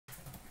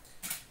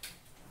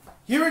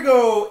Here we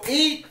go.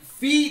 8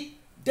 feet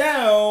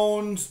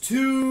down.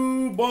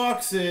 2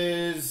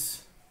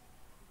 boxes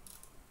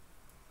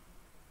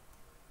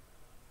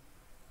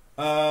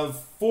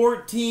of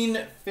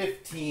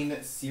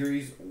 14-15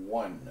 Series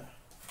 1.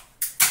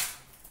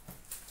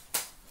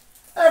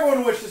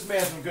 Everyone wish this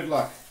man some good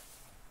luck.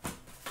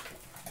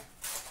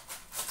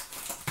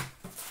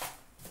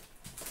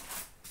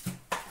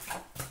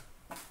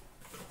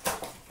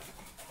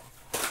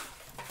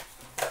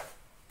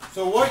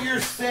 So what you're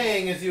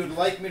saying is you would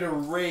like me to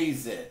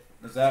raise it.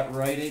 Is that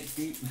right, 8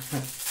 feet?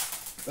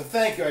 But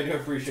thank you, I do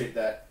appreciate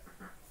that.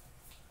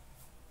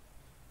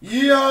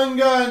 Young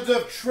Guns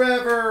of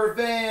Trevor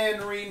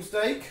Van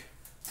Riemsdyk.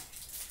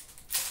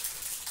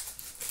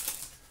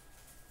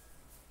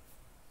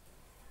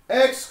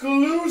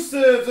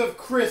 Exclusives of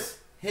Chris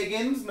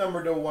Higgins,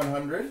 numbered to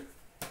 100.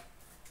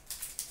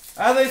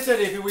 As I said,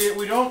 if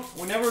we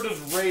never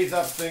just raise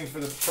up things for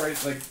the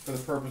price, like for the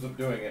purpose of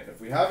doing it. If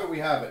we have it, we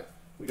have it.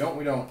 We don't,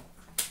 we don't.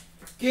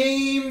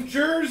 Game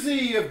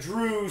jersey of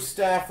Drew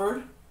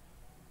Stafford.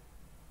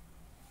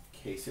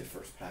 Case hit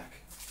first pack.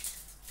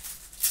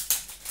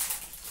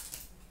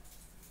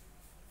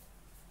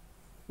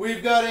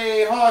 We've got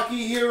a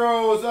Hockey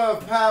Heroes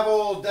of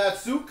Pavel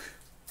Datsyuk.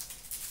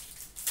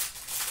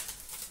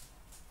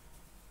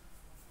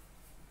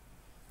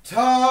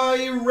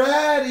 Ty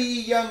Ratty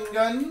Young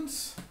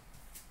Guns.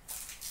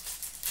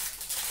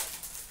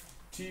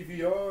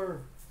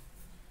 TVR.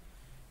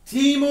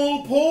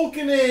 Timo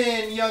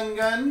Polkinen Young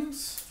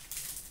Guns.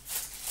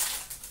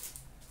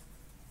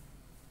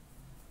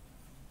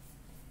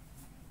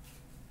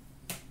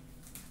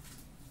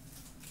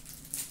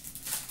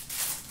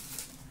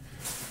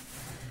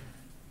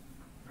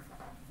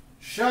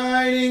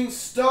 Shining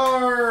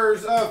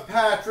Stars of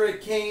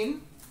Patrick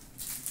Kane.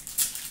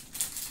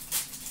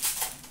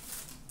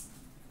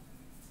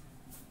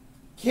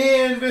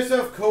 Canvas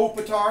of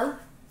Kopitar.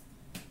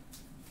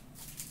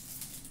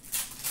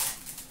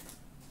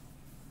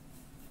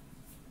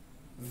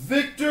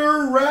 Victor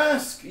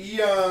Rask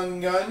Young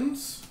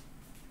Guns.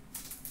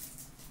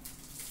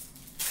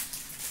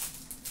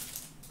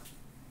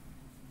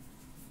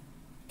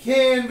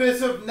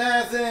 Canvas of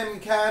Nazem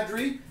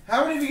Kadri.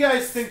 How many of you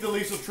guys think the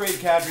Leafs will trade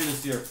Kadri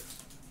this year?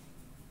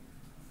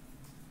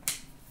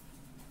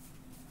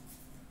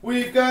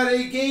 We've got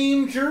a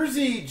game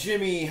jersey,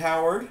 Jimmy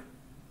Howard.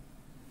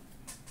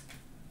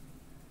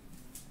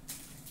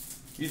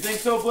 You think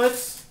so,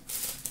 Blitz?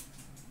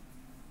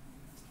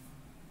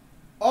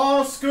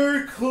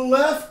 Oscar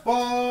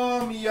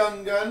Klefbom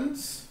Young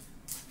Guns.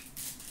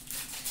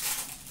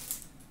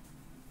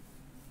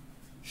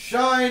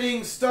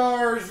 Shining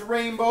Stars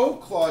Rainbow,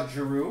 Claude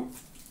Giroux.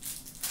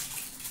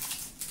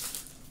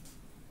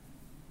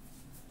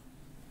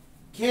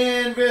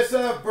 Canvas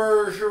of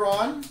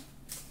Bergeron.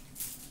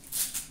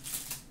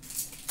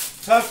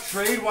 Tough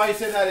trade. Why you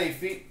said that, 8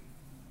 feet?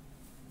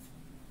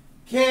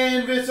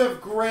 Canvas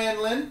of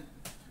Granlund.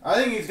 I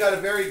think he's got a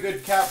very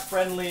good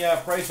cap-friendly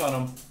price on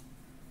him.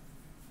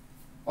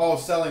 Oh,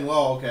 selling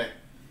low. Okay.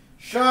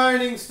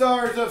 Shining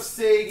Stars of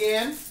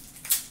Sagan.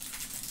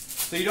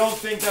 So you don't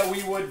think that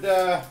we would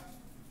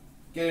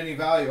get any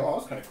value? Oh,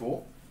 that's kind of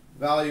cool.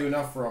 Value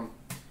enough for him.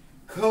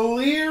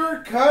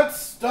 Clear Cut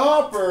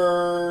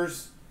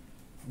Stoppers.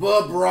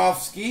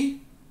 Bobrovsky.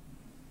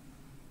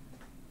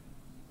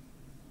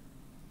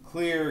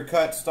 Clear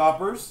Cut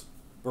Stoppers.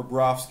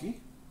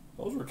 Bobrovsky.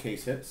 Those were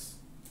case hits.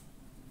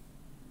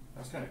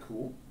 That's kind of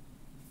cool.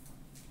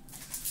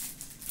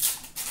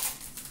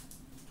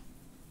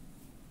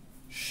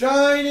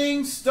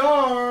 Shining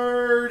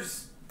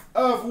Stars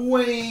of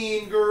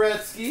Wayne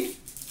Gretzky.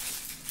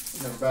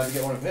 Never bad to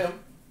get one of him.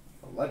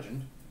 A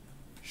legend.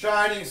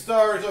 Shining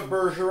Stars of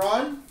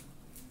Bergeron.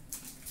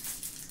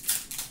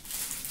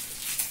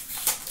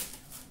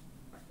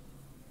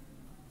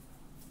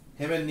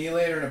 Him and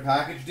Nylander in a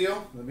package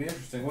deal? That'd be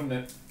interesting, wouldn't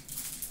it?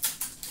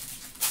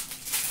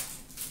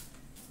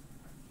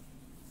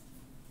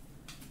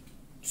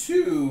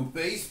 Two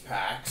base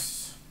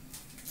packs.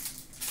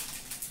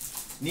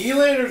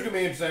 Nylander's going to be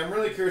interesting. I'm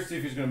really curious to see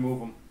if he's going to move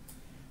him.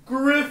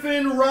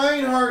 Griffin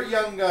Reinhart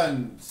Young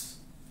Guns.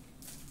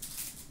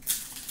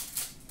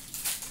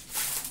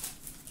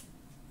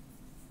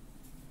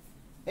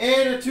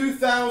 And a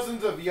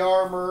 2000s of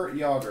Jaromir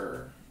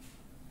Jagr.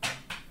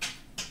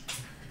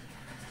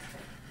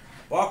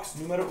 Box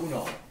numero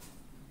uno.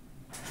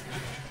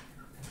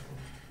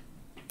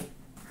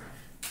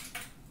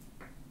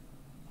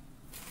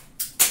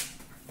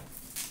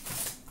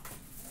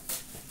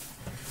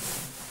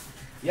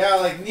 Yeah,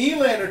 like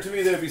Nylander, to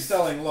me, they'd be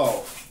selling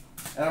low.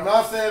 And I'm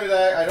not saying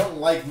that I don't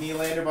like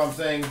Nylander, but I'm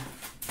saying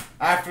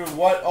after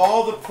what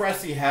all the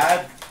press he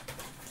had,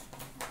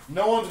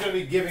 no one's going to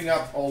be giving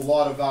up a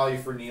lot of value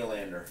for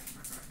Nylander.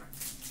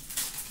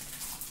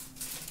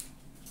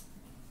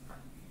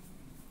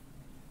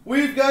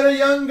 We've got a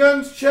Young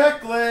Guns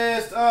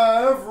checklist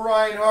of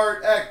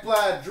Reinhart,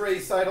 Ekblad,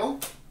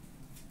 Draisaitl.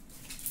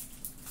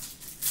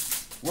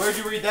 Where'd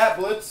you read that,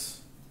 Blitz?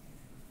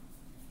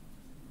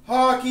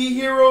 Hockey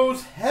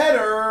Heroes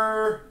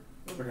header.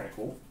 Those are kind of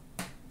cool.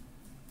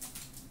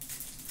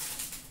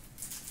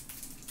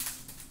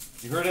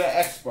 You heard it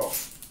at Expo.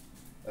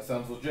 That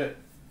sounds legit.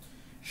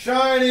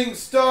 Shining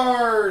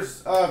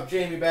Stars of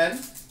Jamie Benn.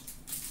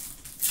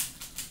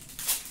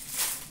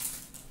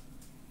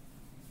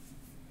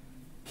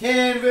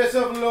 Canvas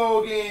of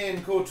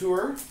Logan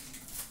Couture.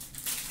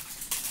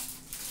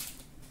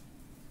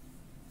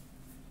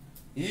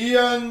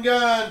 Young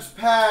Guns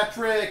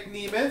Patrick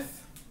Nemeth.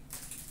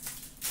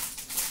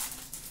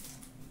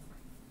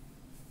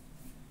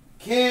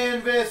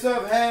 Canvas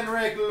of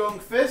Henrik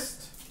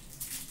Lundqvist.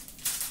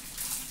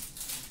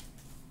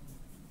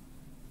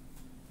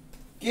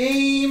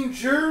 Game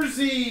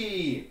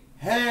Jersey,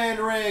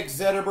 Henrik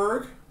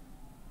Zetterberg.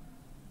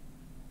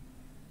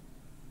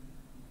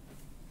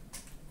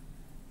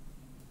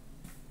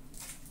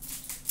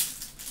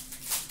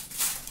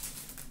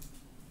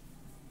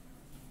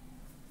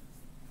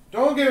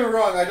 Don't get me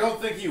wrong, I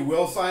don't think he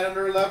will sign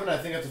under 11. I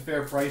think that's a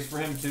fair price for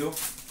him too.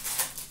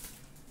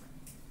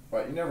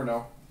 But you never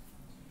know.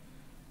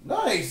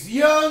 Nice.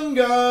 Young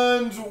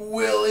Guns,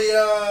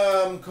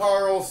 William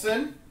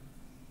Karlsson.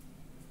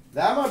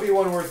 That might be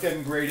one worth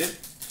getting graded.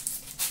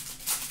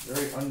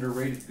 Very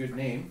underrated, good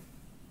name.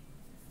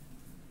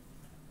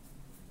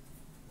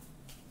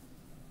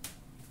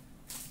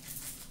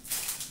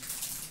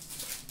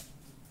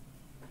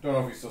 Don't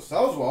know if he still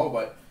sells well,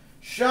 but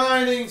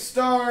Shining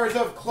Stars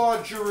of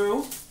Claude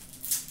Giroux.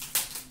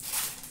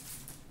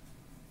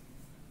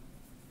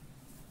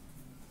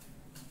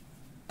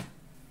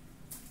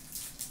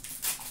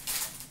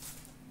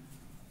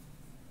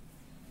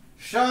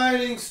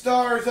 Shining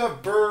Stars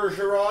of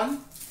Bergeron.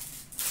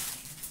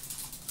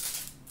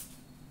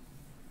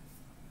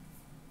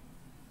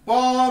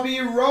 Bobby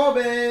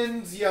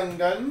Robbins, Young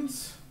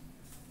Guns.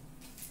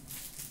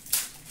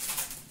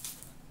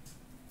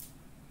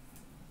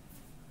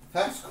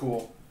 That's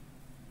cool.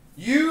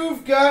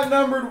 You've got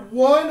numbered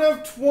 1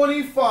 of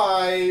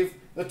 25,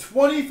 the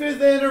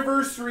 25th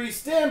anniversary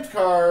stamped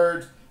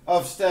card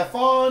of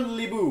Stéphane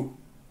Liboux.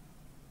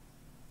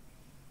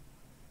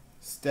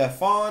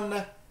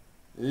 Stéphane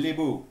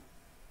Liboux.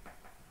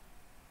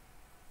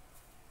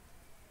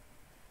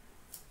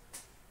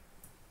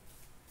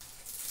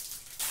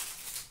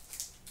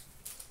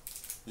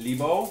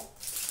 Libo.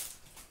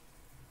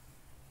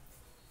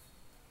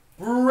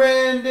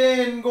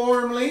 Brandon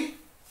Gormley,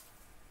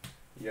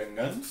 Young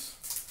Guns.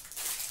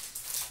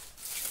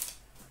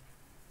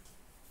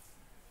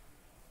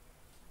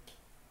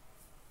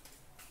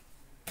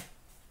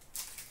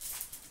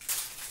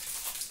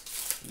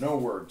 No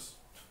words.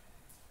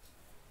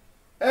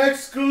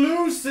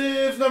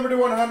 Exclusives, number to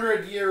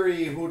 100,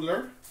 Yuri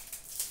Hoodler.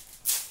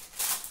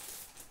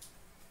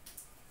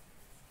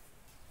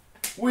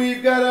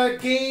 We've got a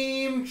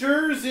game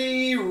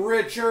jersey,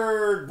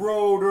 Richard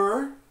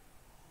Broder.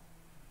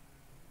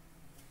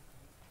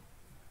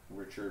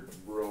 Richard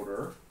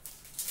Broder.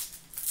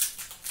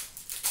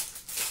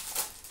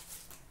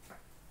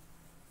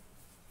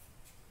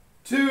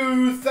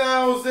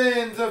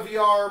 $2,000s of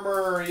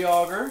Jaromir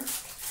Jagr.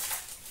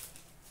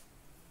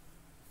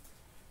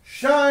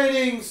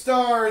 Shining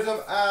Stars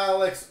of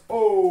Alex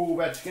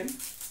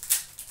Ovechkin.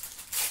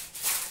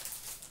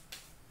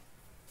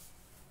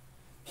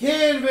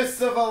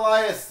 Canvas of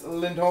Elias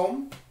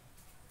Lindholm.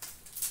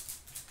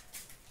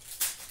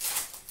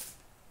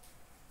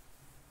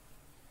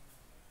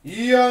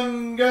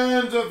 Young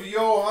Guns of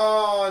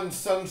Johan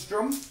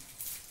Sundstrom.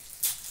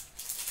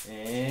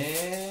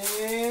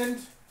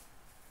 And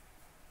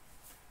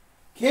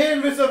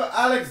Canvas of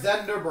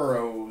Alexander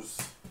Burrows.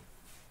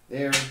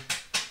 There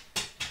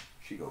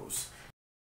she goes.